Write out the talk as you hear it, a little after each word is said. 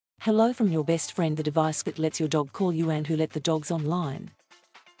Hello from your best friend, the device that lets your dog call you and who let the dogs online.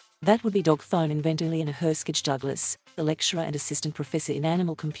 That would be DogPhone inventor Ilyena Hirskyj-Douglas, a lecturer and assistant professor in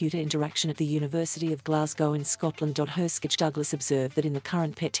animal-computer interaction at the University of Glasgow in Scotland.Hirskyj-Douglas observed that in the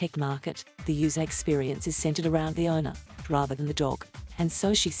current pet tech market, the user experience is centered around the owner, rather than the dog, and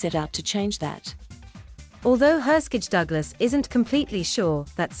so she set out to change that. Although Hirskyj-Douglas isn't completely sure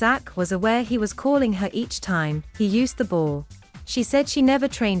that Zach was aware he was calling her each time he used the ball, she said she never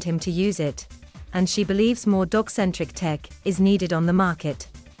trained him to use it, and she believes more dog-centric tech is needed on the market.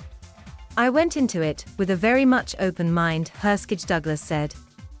 I went into it with a very much open mind, Hirskyj-Douglas said.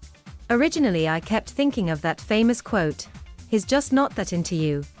 Originally I kept thinking of that famous quote, "He's just not that into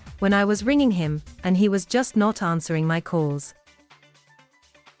you," when I was ringing him, and he was just not answering my calls.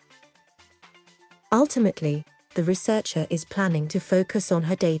 Ultimately, the researcher is planning to focus on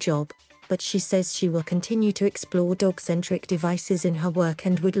her day job, but she says she will continue to explore dog-centric devices in her work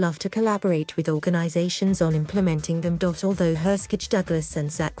and would love to collaborate with organizations on implementing them. Although Hirskyj-Douglas and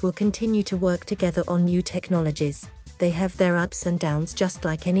Zach will continue to work together on new technologies, they have their ups and downs just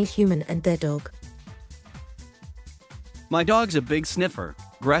like any human and their dog. My dog's a big sniffer,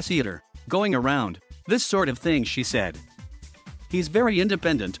 grass eater, going around, this sort of thing, she said. He's very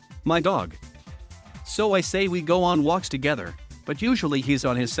independent, my dog. So I say we go on walks together, but usually he's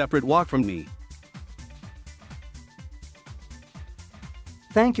on his separate walk from me.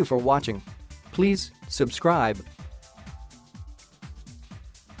 Thank you for watching. Please subscribe,